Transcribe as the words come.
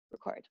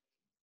cord.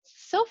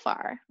 So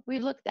far, we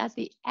looked at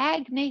the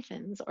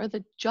agnathans, or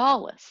the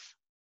jawless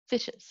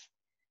fishes.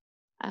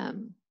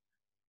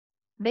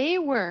 They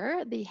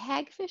were the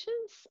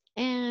hagfishes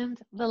and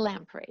the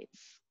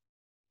lampreys.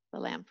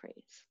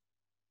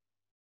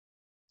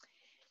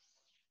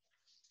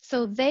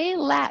 So they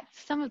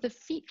lacked some of the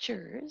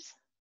features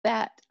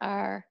that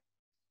our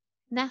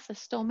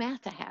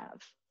Gnathostomata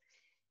have.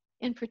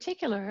 In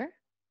particular,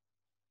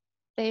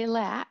 they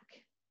lack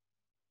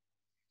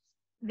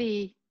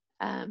the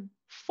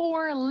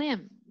 4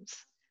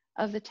 limbs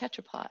of the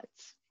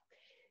tetrapods.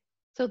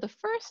 So the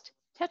first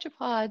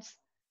tetrapods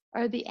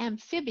are the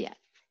amphibia.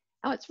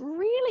 Now, what's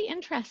really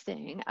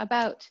interesting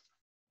about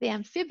the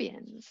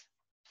amphibians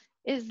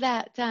is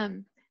that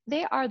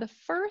they are the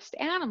first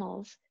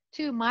animals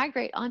to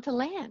migrate onto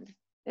land.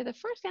 They're the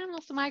first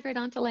animals to migrate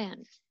onto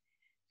land.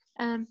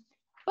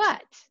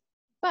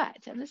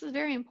 But, and this is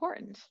very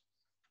important,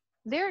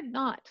 they're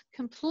not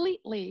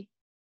completely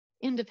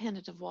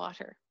independent of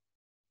water.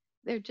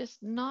 They're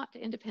just not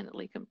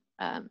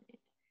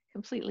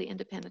completely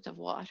independent of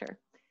water,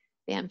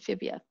 the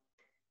amphibia.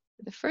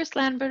 The first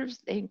land birds,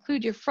 they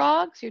include your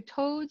frogs, your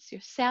toads,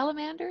 your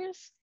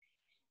salamanders,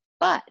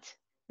 but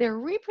their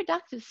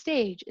reproductive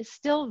stage is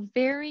still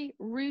very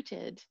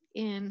rooted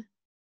in,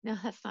 no,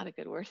 that's not a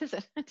good word, is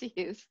it, to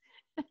use?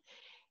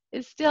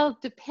 It's still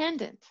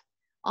dependent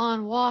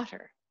on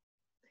water.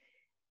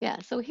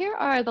 Yeah, so here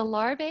are the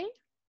larvae,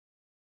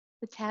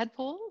 the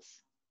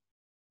tadpoles.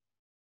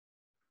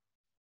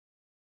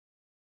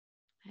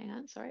 Hang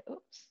on, sorry,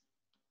 oops.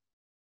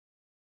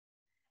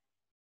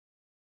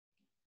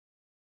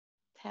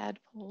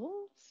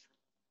 Tadpoles.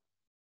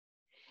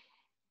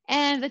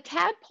 And the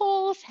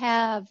tadpoles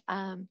have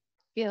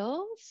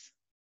gills.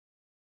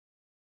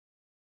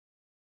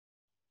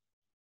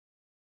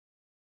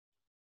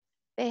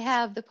 They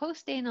have the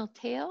postanal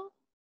tail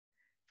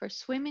for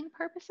swimming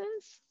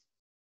purposes.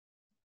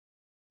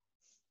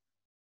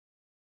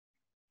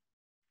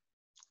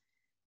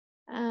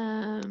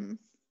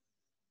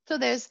 So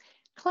there's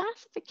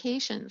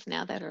classifications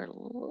now that are a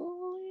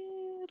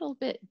little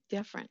bit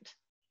different.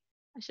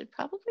 I should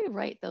probably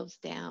write those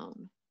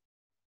down.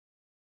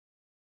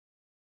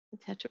 The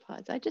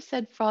tetrapods. I just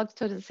said frogs,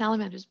 toads, and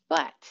salamanders,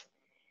 but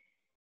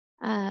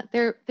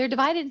they're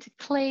divided into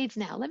clades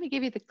now. Let me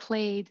give you the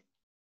clade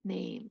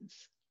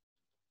names.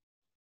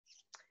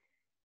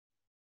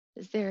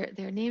 They're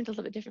named a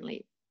little bit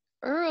differently.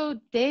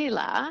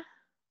 Urodela,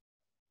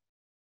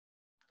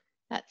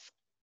 that's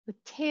the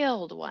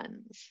tailed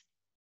ones.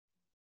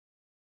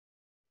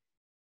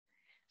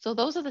 So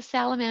those are the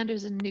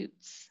salamanders and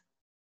newts.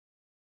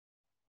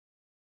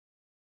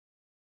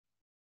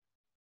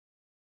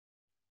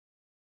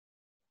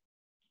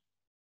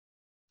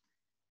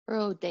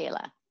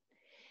 Urodela.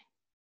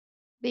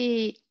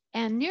 The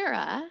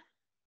Anura,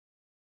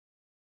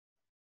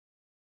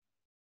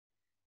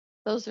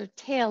 those are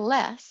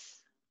tailless.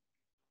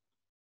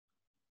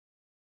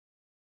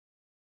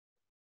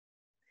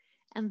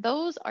 And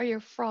those are your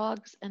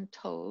frogs and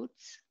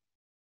toads.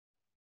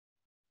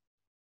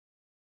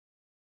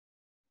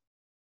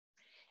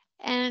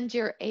 And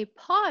your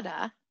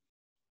apoda,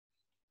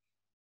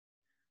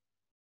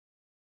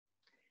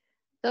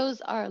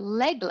 those are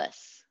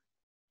legless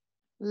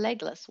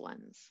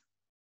ones.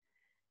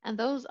 And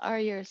those are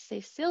your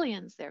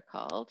caecilians, they're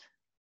called,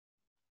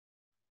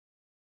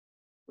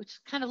 which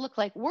kind of look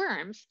like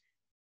worms,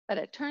 but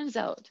it turns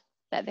out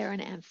that they're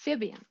an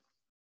amphibian.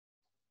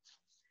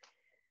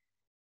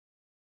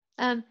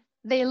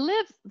 They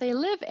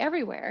live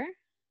everywhere.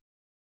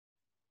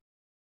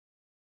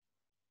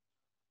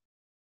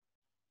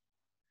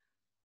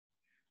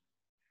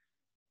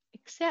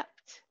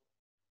 Except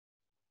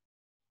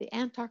the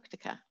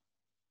Antarctica.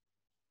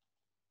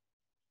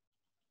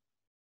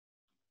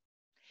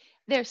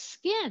 Their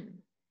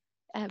skin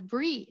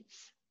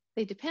breathes.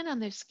 They depend on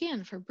their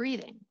skin for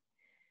breathing.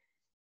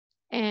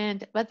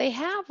 But they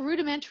have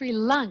rudimentary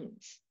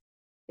lungs.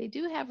 They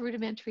do have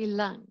rudimentary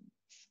lungs.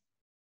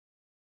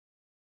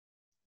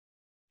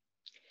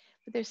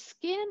 But their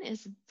skin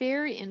is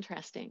very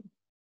interesting.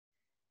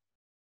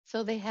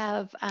 So they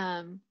have,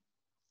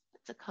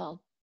 what's it called?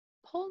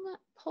 I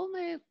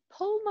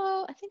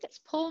think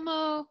it's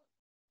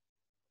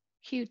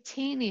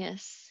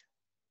pulmocutaneous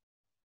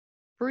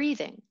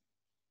breathing.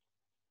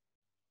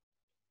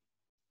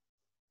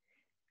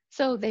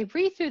 So they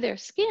breathe through their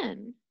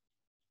skin,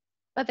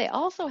 but they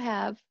also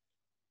have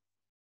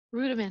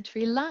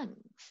rudimentary lungs.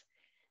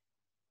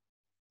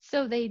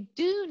 So they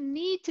do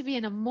need to be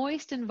in a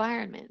moist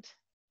environment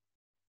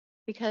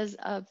because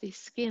of the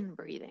skin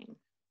breathing.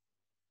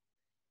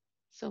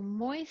 So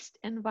moist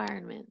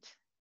environment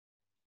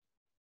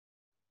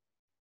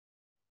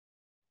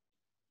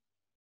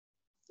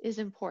is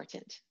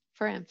important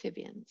for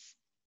amphibians.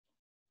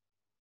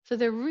 So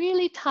they're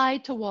really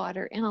tied to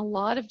water in a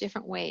lot of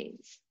different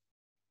ways.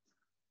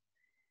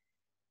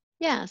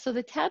 Yeah, so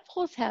the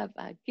tadpoles have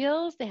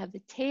gills, they have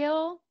the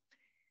tail,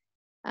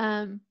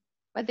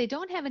 but they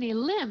don't have any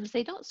limbs.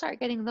 They don't start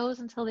getting those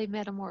until they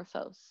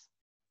metamorphose.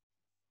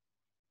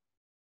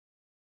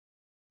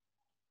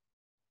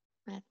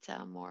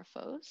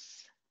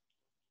 metamorphose.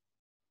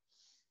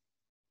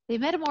 They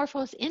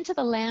metamorphose into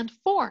the land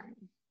form.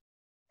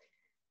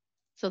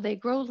 So they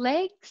grow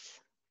legs.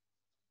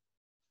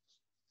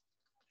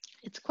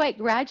 It's quite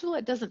gradual.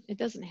 It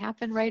doesn't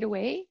happen right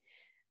away.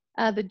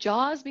 The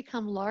jaws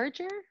become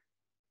larger.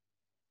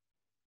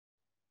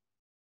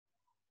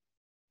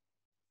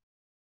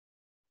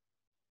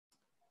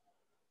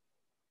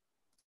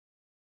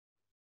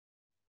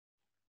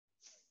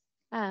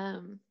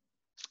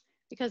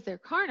 Because they're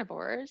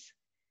carnivores,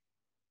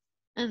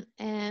 and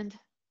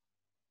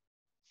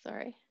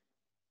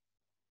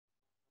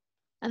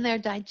their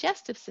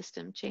digestive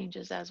system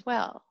changes as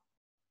well.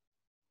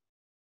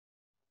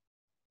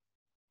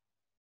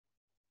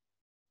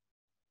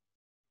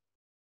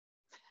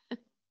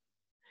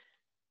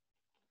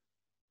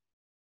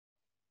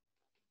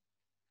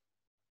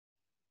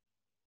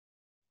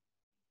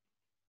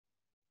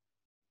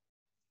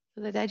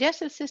 So the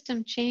digestive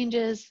system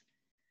changes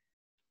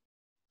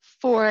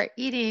for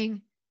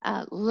eating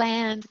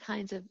land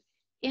kinds of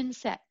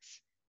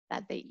insects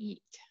that they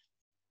eat.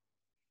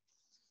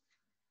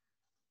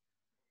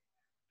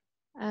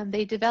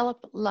 They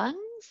develop lungs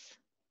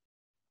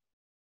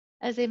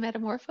as they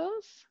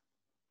metamorphose.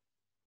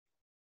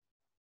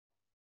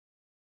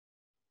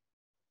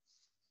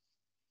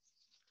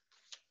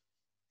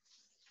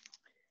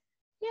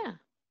 Yeah.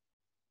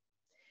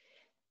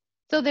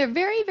 So they're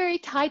very, very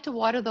tied to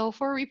water, though,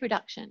 for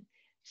reproduction.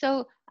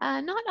 So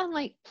not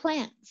unlike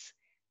plants.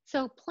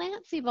 So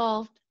plants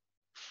evolved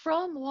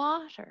from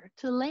water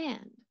to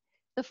land.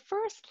 The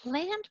first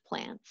land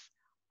plants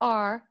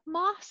are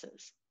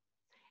mosses.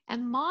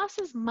 And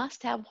mosses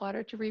must have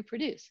water to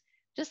reproduce,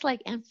 just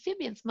like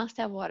amphibians must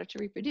have water to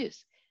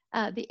reproduce.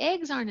 The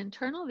eggs aren't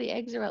internal, the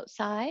eggs are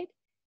outside.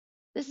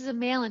 This is a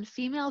male and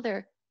female.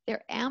 They're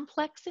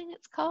amplexing,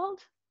 it's called.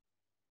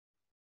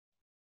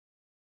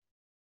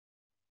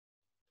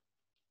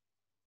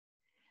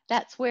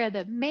 That's where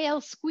the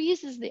male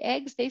squeezes the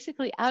eggs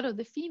basically out of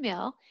the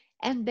female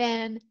and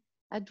then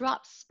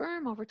drops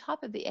sperm over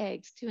top of the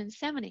eggs to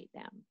inseminate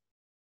them.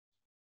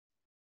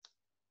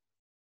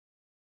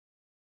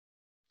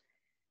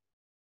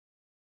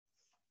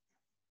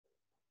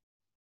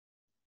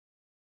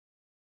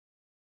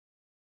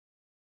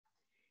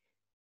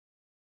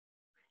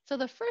 So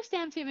the first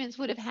amphibians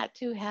would have had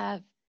to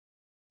have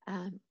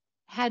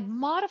had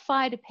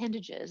modified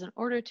appendages in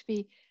order to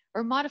be,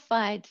 or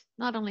modified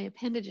not only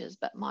appendages,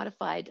 but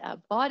modified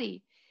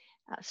body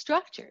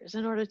structures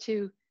in order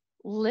to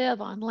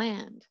live on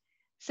land.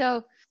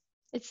 So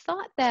it's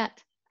thought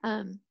that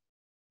the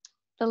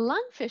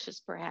lungfishes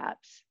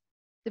perhaps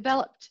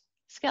developed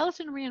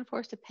skeleton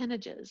reinforced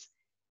appendages,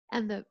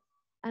 and the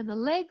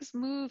legs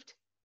moved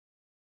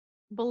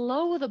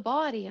below the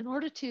body in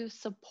order to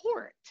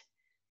support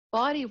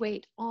body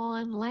weight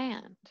on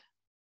land.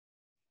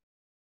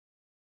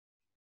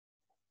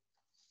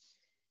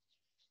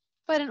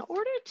 But in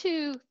order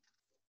to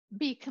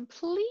be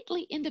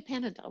completely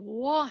independent of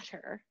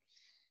water,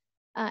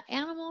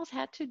 animals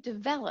had to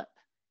develop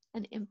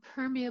an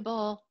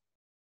impermeable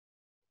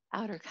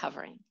outer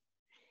covering.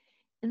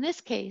 In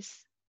this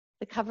case,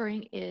 the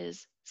covering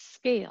is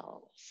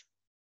scales.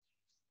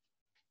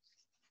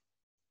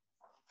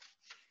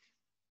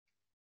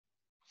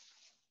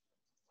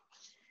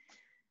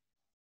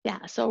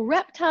 Yeah, so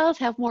reptiles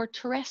have more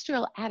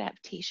terrestrial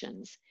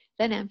adaptations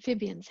than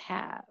amphibians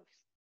have.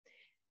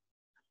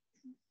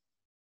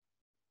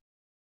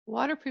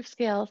 Waterproof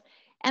scales,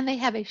 and they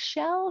have a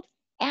shelled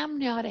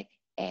amniotic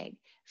egg.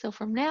 So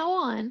from now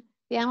on,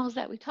 the animals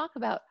that we talk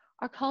about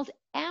are called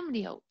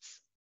amniotes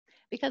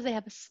because they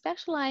have a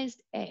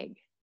specialized egg.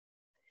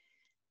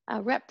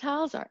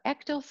 Reptiles are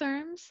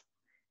ectotherms,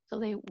 so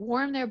they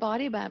warm their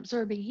body by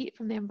absorbing heat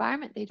from the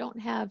environment. They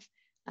don't have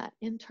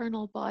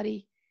internal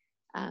body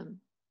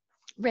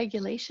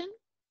regulation.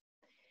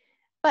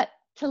 But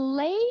to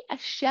lay a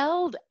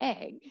shelled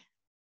egg,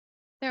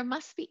 there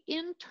must be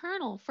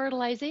internal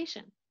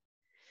fertilization.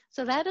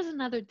 So that is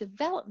another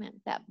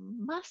development that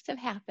must have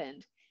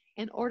happened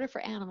in order for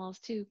animals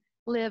to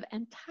live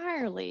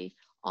entirely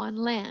on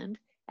land.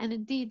 And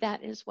indeed,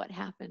 that is what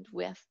happened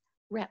with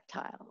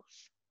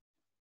reptiles.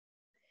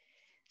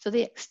 So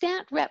the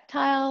extant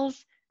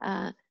reptiles,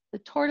 the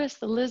tortoise,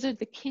 the lizard,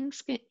 the king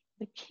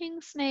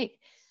snake,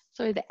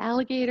 sorry, the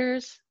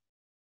alligators.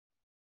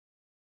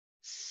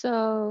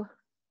 So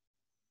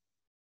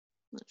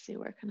let's see,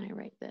 where can I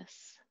write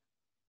this?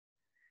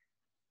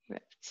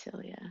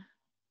 Reptilia.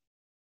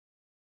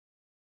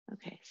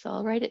 Okay, so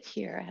I'll write it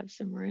here. I have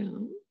some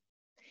room.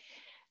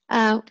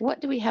 What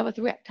do we have with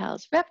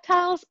reptiles?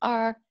 Reptiles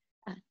are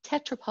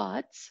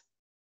tetrapods.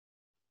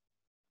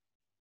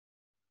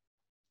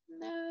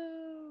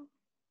 No.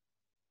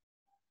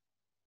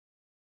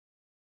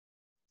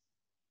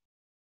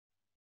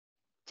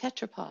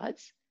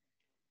 Tetrapods.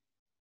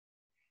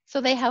 So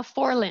they have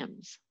 4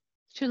 limbs,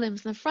 2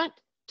 limbs in the front,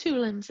 2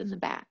 limbs in the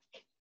back.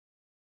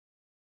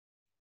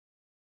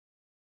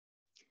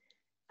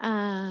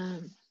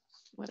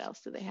 What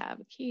else do they have?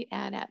 A key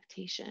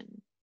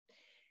adaptation.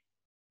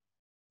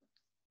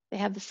 They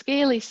have the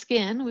scaly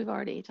skin. We've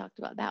already talked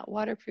about that,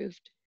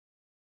 waterproofed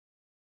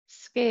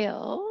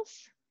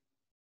scales.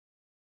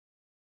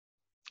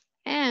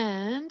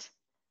 And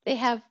they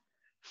have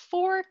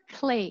 4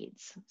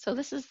 clades. So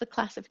this is the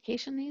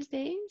classification these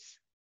days.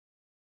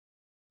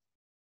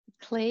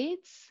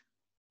 Clades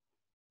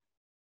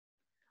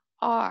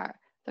are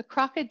the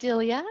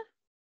crocodilia.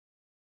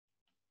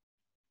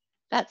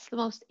 That's the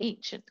most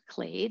ancient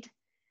clade.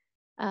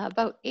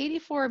 About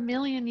 84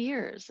 million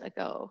years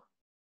ago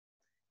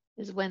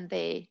is when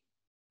they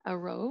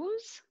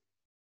arose.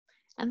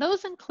 And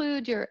those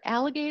include your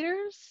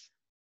alligators,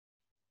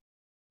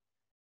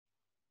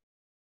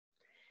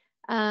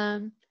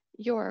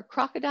 your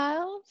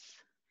crocodiles,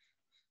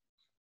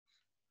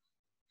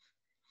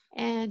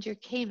 and your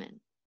caiman.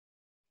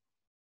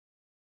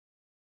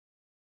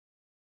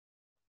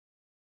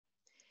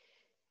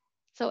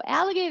 So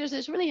alligators,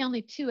 there's really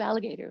only 2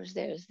 alligators.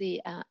 There's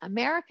the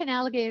American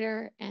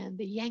alligator and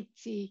the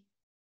Yangtze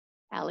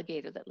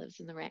alligator that lives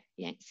in the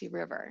Yangtze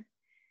River.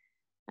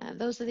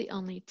 Those are the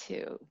only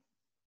 2.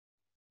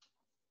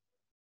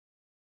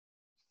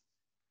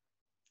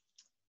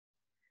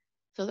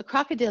 So the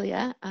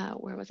crocodilia,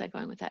 where was I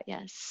going with that?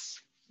 Yes,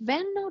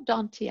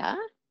 Sphenodontia.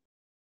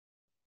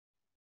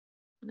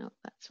 No,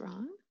 that's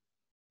wrong.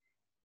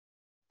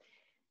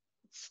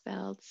 It's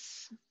spelled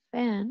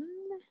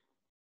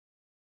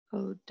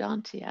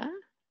Sphenodontia.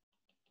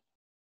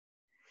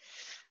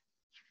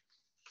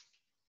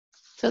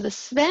 So the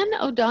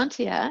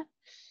Sphenodontia,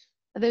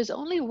 there's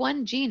only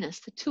 1 genus,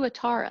 the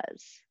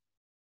tuataras.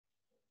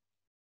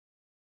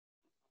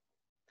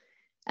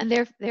 And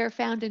they're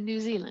found in New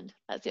Zealand.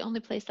 That's the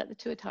only place that the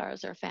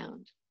tuataras are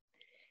found.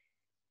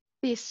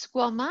 The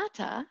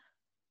squamata,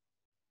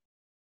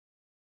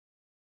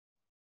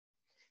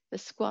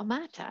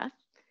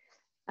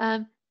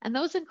 and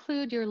those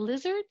include your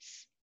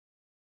lizards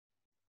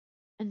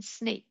and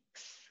snakes.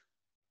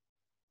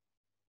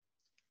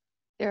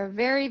 They're a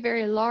very,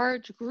 very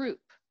large group.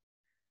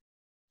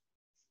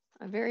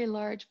 A very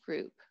large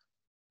group.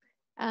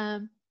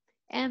 And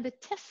the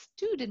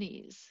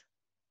testudines.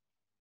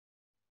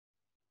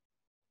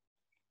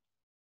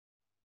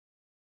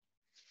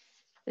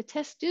 The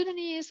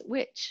testudines,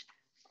 which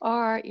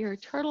are your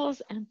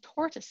turtles and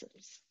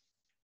tortoises.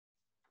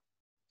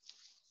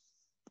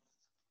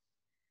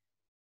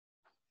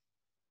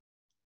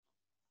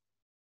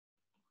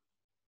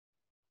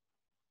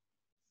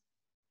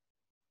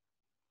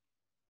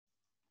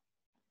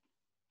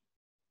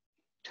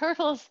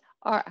 Turtles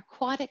are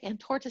aquatic and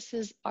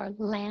tortoises are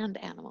land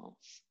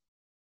animals.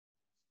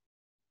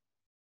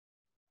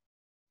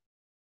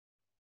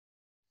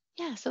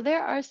 Yeah, so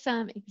there are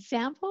some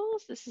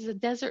examples. This is a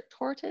desert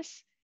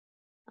tortoise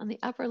on the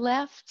upper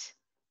left,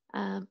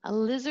 a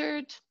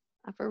lizard,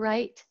 upper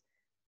right,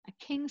 a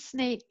king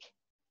snake,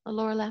 the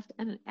lower left,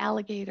 and an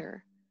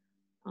alligator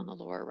on the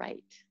lower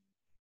right.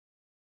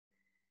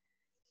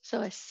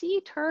 So a sea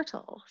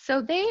turtle.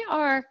 So they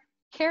are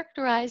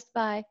characterized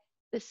by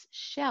this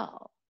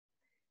shell.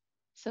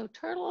 So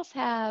turtles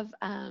have,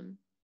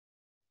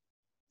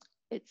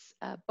 it's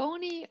a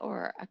bony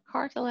or a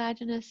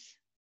cartilaginous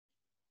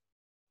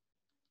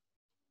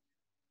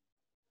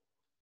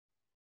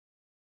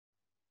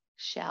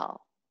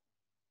shell.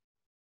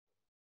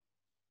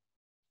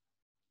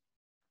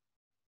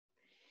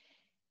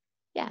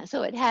 Yeah,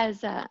 so it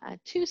has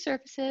 2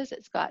 surfaces.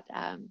 It's got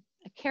a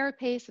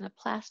carapace and a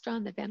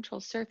plastron, the ventral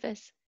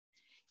surface.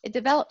 It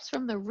develops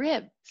from the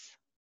ribs.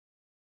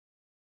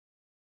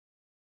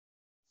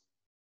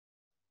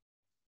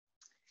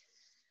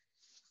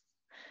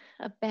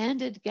 A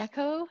banded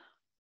gecko,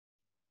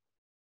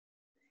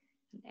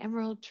 an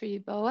emerald tree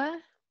boa.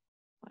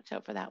 Watch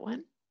out for that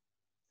one.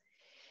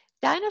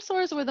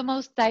 Dinosaurs were the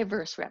most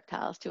diverse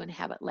reptiles to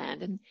inhabit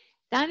land. And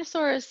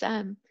dinosaurs,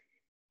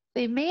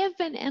 they may have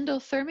been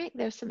endothermic.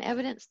 There's some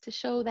evidence to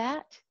show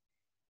that.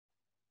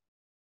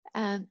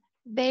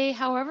 They,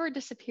 however,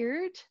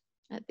 disappeared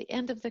at the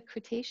end of the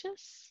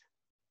Cretaceous.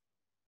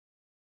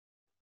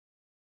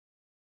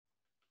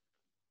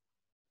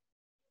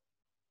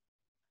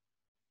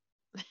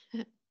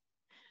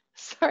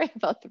 Sorry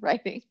about the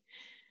writing.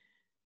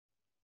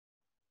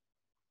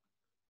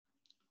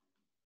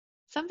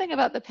 Something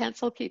about the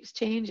pencil keeps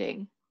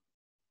changing.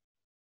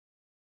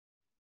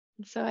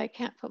 And so I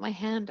can't put my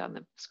hand on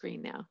the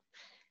screen now.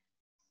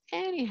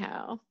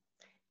 Anyhow,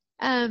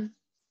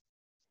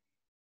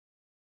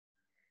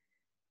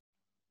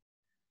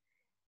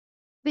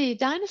 the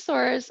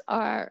dinosaurs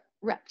are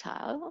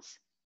reptiles,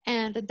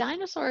 and the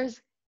dinosaurs,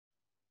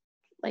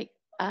 like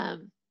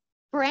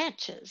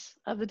branches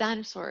of the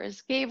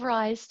dinosaurs, gave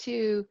rise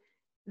to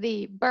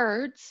the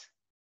birds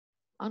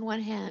on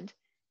one hand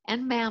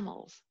and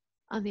mammals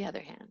on the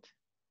other hand.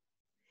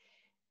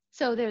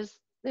 So there's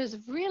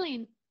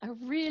really a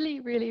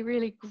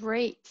really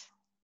great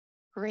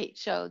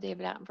show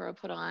David Attenborough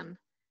put on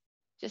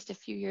just a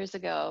few years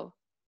ago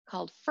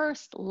called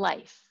First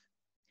Life.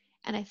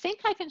 And I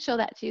think I can show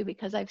that to you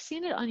because I've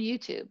seen it on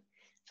YouTube.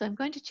 So I'm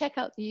going to check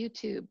out the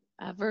YouTube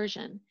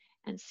version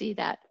and see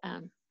that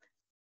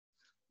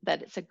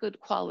that it's a good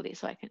quality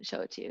so I can show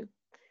it to you.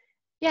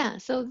 Yeah,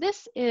 so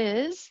this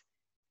is,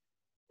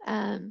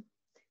 in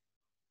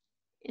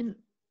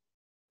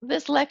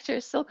this lecture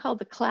is still called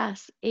the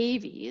class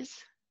Aves,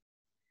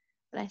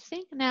 but I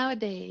think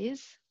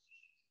nowadays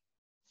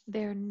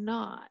they're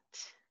not.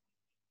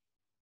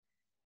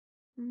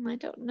 I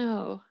don't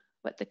know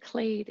what the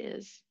clade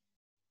is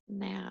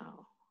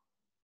now.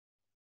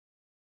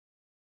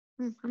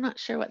 I'm not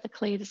sure what the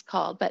clade is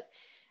called, but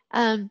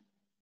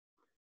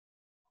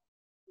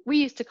we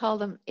used to call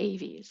them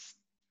aves.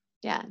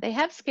 Yeah, they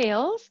have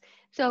scales.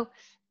 So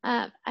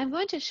I'm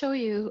going to show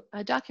you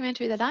a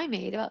documentary that I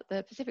made about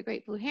the Pacific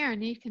great blue heron,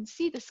 and you can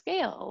see the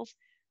scales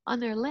on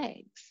their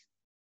legs.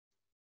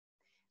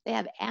 They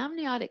have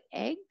amniotic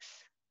eggs,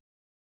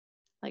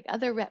 like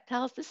other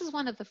reptiles. This is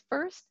one of the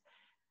first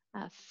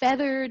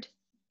feathered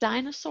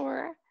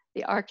dinosaur,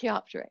 the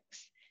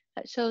Archaeopteryx.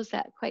 That shows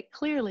that quite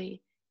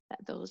clearly that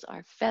those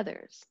are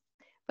feathers.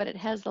 But it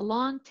has the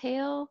long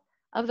tail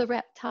of the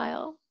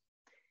reptile,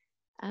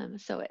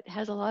 so it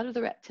has a lot of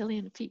the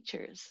reptilian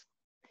features.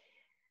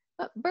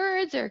 But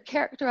birds are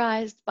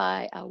characterized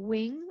by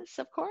wings,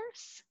 of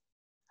course,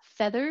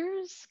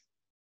 feathers,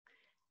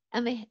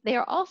 and they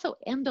are also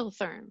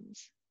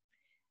endotherms.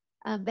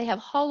 They have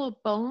hollow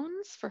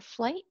bones for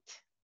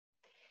flight,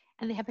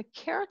 and they have a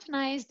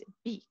keratinized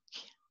beak.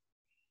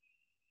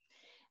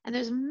 And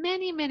there's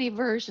many, many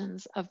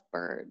versions of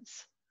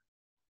birds.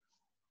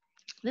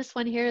 This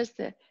one here is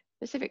the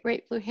Pacific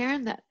great blue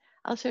heron that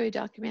I'll show you a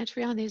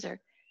documentary on. These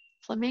are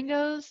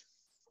flamingos.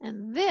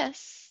 And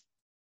this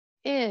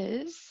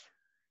is,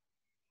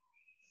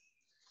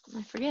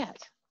 I forget,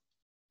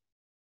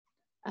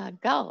 a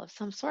gull of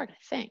some sort,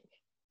 I think.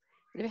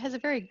 It has a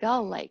very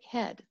gull-like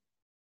head.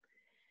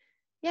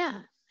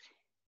 Yeah.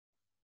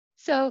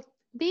 So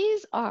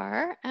these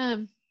are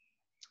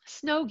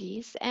snow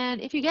geese.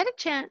 And if you get a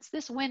chance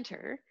this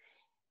winter,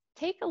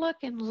 take a look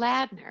in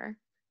Ladner.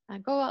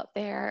 Go out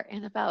there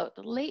in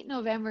about late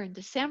November and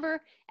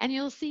December, and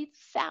you'll see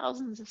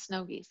thousands of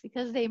snow geese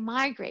because they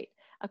migrate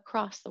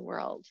across the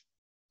world.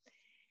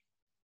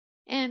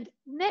 And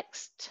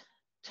next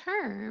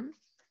term,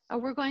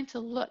 we're going to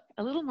look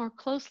a little more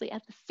closely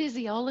at the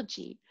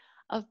physiology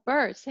of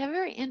birds. They have a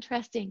very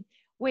interesting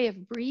way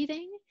of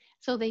breathing.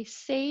 So they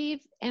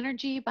save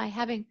energy by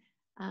having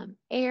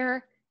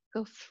air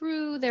go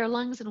through their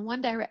lungs in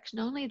one direction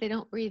only. They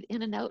don't breathe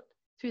in and out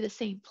through the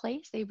same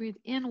place. They breathe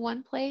in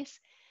one place,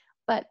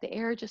 but the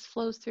air just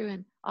flows through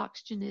and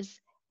oxygen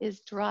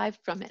is derived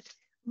from it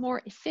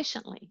more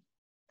efficiently.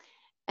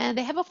 And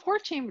they have a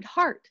four-chambered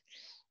heart.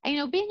 And, you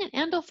know, being an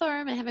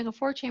endotherm and having a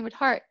four-chambered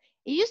heart,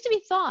 it used to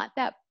be thought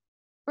that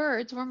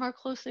birds were more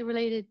closely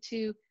related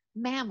to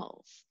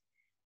mammals,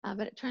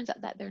 but it turns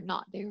out that they're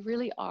not. They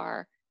really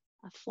are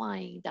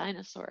flying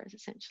dinosaurs,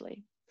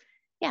 essentially.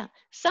 Yeah,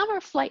 some are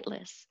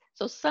flightless.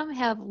 So some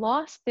have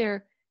lost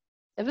their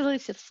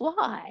ability to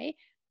fly,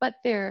 but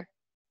their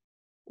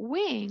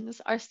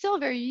wings are still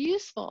very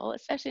useful,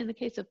 especially in the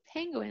case of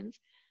penguins,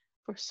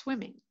 for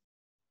swimming.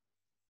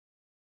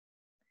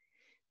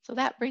 So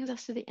that brings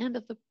us to the end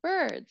of the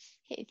birds.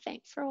 Okay,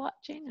 thanks for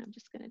watching. I'm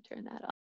just going to turn that off.